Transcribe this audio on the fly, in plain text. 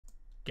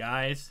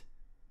guys,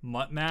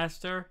 MUT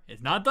Master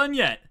is not done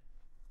yet,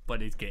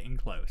 but it's getting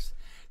close.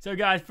 So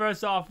guys,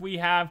 first off, we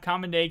have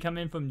comment day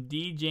coming from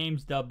D.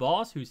 James the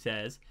Boss, who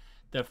says,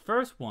 the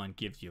first one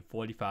gives you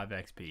 45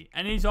 XP.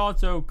 And he's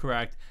also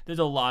correct. There's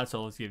a lot of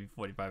solos give you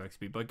 45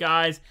 XP. But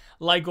guys,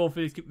 like goal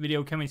for this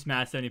video, can we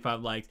smash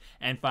 75 likes?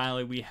 And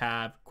finally, we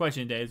have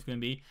question today is going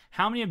to be,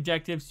 how many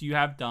objectives do you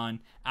have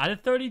done out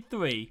of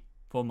 33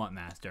 for MUT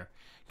Master?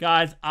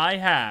 Guys, I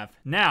have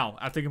now,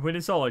 after completing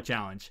solo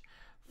challenge,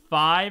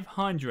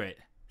 500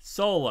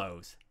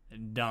 solos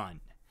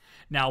done.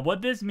 Now,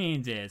 what this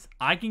means is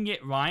I can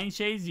get Ryan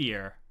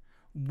Shazier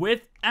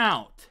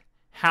without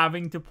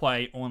having to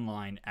play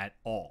online at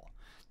all.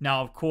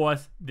 Now, of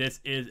course, this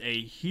is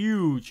a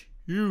huge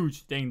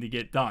thing to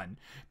get done,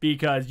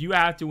 because you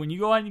have to, when you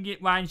go ahead and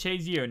get Ryan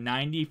Shazier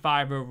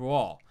 95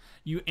 overall,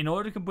 in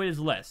order to complete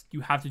his list,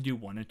 you have to do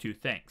one or two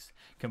things: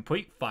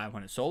 complete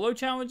 500 solo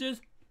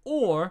challenges,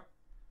 or,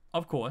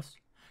 of course,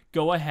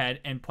 go ahead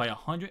and play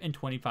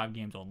 125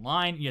 games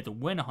online. You have to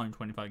win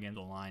 125 games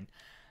online.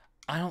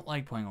 I don't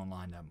like playing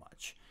online that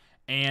much.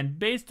 And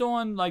based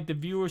on like the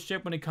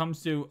viewership when it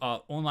comes to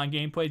online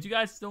gameplays, you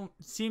guys don't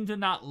seem to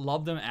not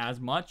love them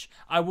as much.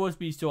 I will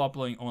be still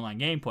uploading online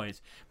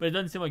gameplays, but it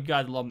doesn't seem like you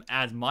guys love them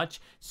as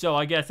much. So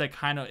I guess that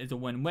kind of is a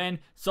win-win.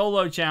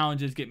 Solo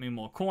challenges get me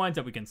more coins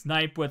that we can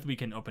snipe with. We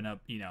can open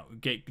up,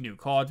 get new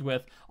cards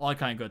with, all that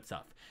kind of good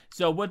stuff.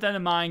 So with that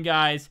in mind,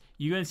 guys,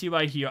 you're going to see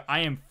right here,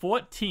 I am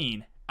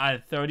 14 out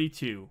of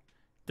 32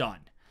 done.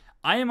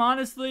 I am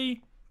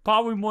honestly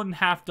probably more than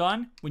half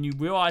done when you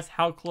realize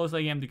how close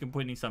I am to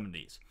completing some of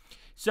these.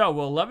 So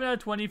we're 11 out of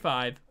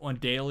 25 on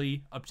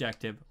daily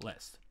objective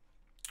list.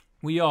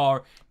 We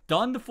are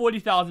done the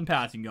 40,000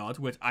 passing yards,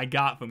 which I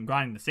got from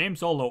grinding the same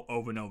solo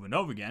over and over and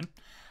over again.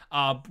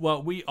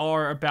 Well, we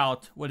are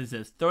about,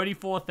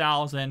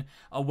 34,000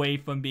 away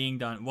from being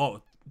done.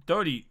 Well,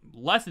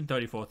 less than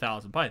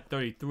 34,000, probably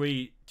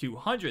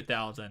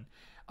 33,200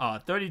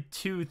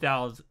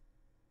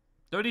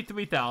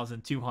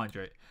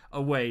 33,200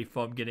 away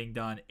from getting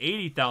done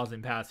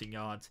 80,000 passing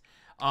yards.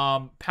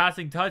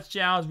 Passing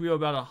touchdowns, we were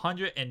about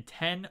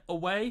 110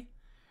 away,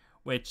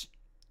 which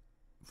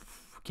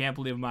can't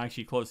believe I'm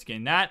actually close to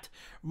getting that.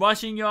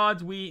 Rushing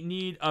yards, we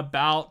need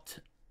about,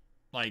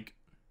 like,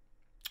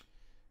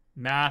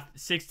 math,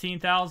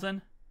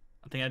 16,000.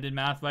 I think I did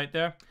math right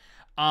there.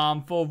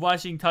 For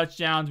rushing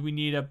touchdowns, we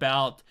need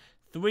about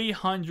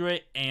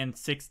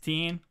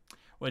 316,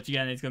 which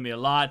again is going to be a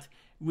lot.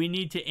 We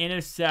need to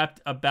intercept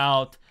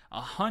about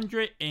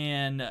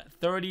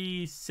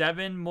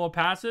 137 more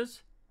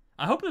passes.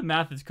 I hope the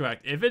math is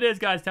correct. If it is,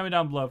 guys, tell me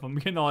down below if I'm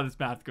getting all this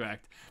math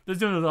correct.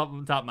 Just doing it off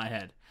the top of my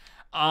head.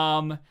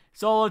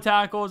 Solo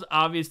tackles,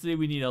 obviously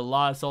we need a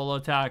lot of solo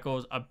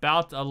tackles,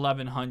 about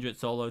 1,100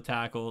 solo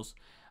tackles.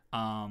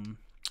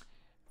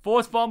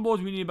 Forced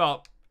fumbles, we need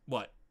about,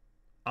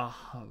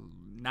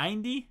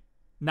 90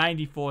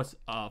 forced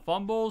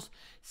fumbles.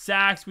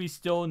 Sacks, we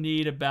still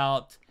need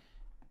about,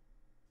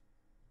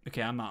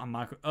 okay, I'm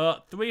not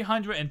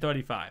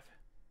 335,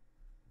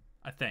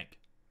 I think.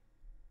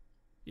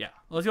 Yeah,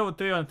 let's go with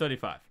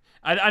 335.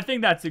 I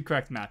think that's the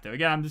correct math there.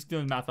 Again, I'm just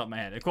doing math off my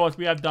head. Of course,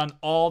 we have done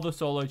all the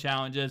solo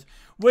challenges,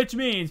 which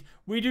means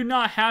we do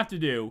not have to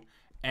do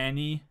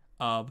any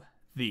of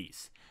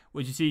these.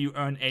 Which you see, you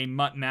earn a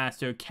MUT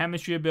Master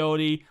chemistry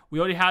ability. We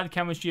already have the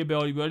chemistry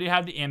ability. We already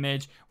have the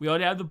image. We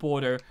already have the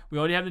border. We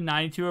already have the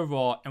 92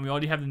 overall. And we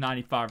already have the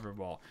 95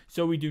 overall.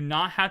 So we do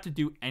not have to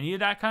do any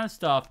of that kind of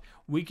stuff.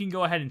 We can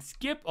go ahead and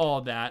skip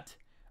all that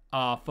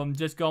from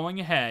just going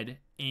ahead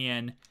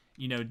and,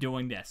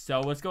 doing this. So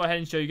let's go ahead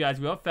and show you guys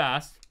real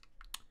fast.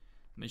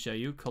 Let me show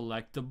you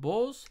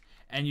collectibles.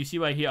 And you see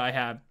right here, I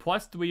have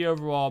 +3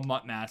 overall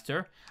MUT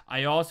Master.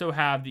 I also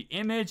have the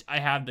image. I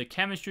have the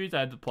chemistries.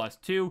 I have the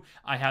 +2.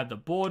 I have the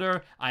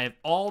border. I have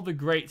all the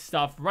great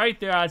stuff right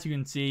there, as you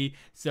can see.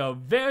 So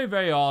very,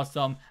 very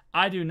awesome.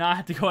 I do not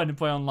have to go ahead and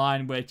play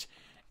online, which,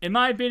 in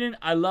my opinion,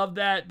 I love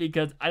that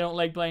because I don't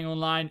like playing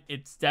online.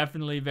 It's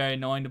definitely very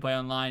annoying to play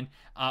online.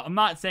 I'm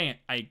not saying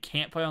I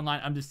can't play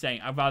online. I'm just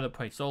saying I'd rather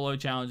play solo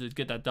challenges,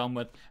 get that done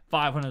with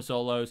 500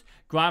 solos,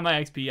 grind my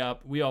XP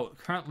up. We are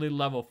currently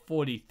level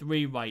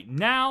 43 right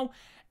now,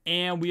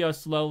 and we are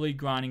slowly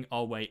grinding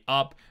our way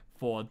up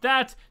for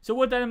that. So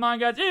with that in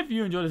mind, guys, if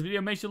you enjoyed this video,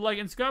 make sure to like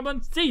and subscribe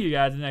button. See you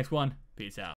guys in the next one. Peace out.